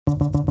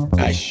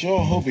I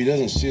sure hope he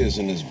doesn't see us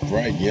in this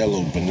bright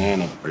yellow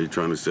banana. Are you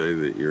trying to say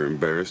that you're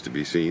embarrassed to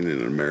be seen in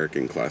an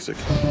American classic?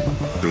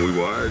 Then we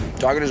wide?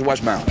 Target is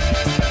westbound.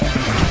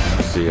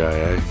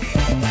 CIA,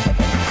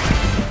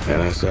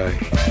 NSA,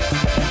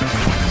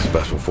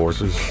 Special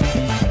Forces.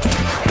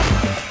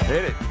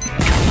 Hit it.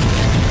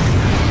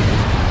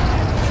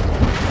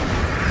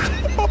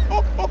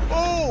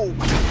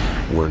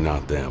 We're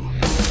not them.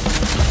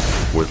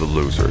 We're the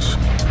losers.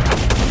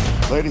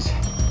 Ladies.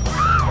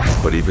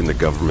 But even the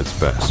government's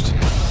best.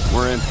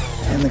 We're in.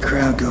 And the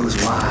crowd goes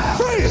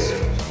wild. Freeze!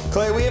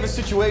 Clay, we have a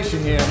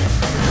situation here.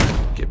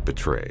 Get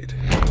betrayed.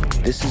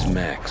 This is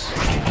Max.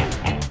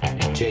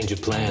 Change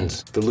of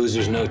plans. The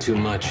losers know too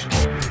much.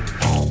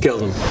 Kill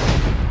them.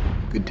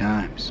 Good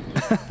times.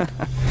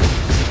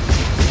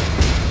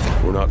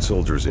 We're not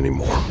soldiers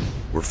anymore.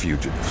 We're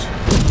fugitives.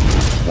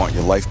 Want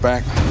your life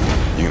back?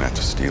 You're gonna have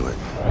to steal it.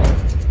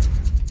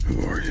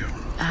 Who are you?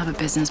 I have a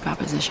business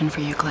proposition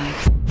for you, Clay.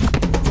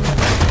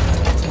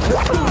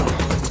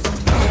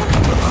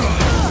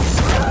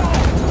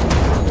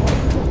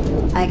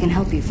 I can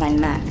help you find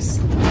Max.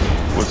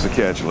 What's the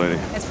catch, lady?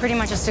 It's pretty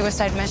much a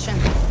suicide mission.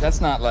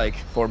 That's not, like,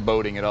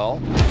 foreboding at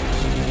all.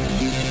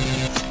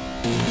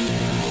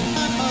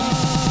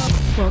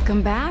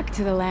 Welcome back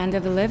to the land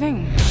of the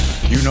living.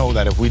 You know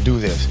that if we do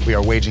this, we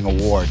are waging a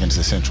war against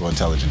the Central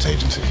Intelligence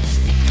Agency.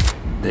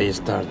 They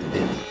started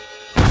it.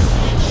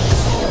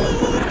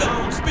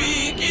 Don't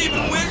speak,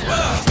 even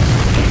whisper.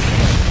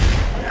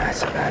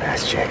 That's a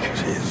badass chick.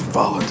 She is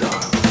volatile.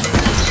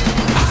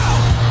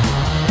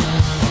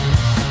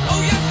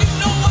 Oh, yes, you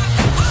know what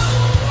to do.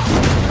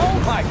 Oh,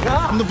 my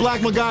God! I'm the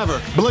Black MacGyver.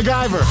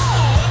 Blaggyver.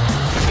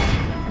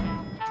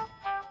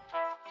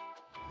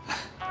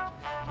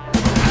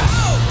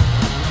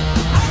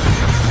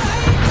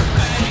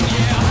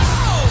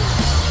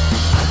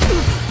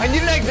 I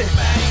need an exit!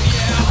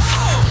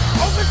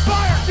 Open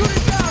fire! Shoot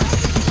it down!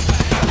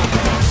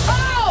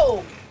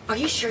 Oh! Are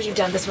you sure you've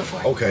done this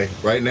before? Okay,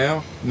 right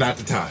now, not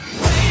the time.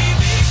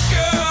 Baby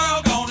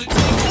girl, gonna take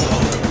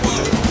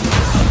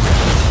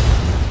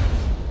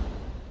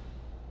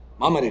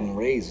Mama didn't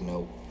raise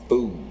no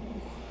fool.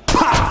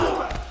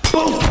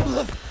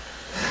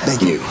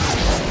 Thank you.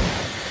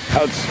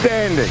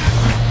 Outstanding.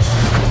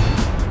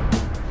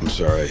 I'm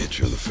sorry I hit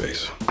you in the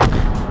face.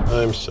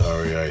 I'm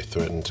sorry I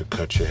threatened to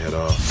cut your head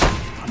off.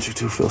 Don't you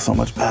two feel so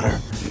much better?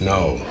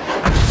 No.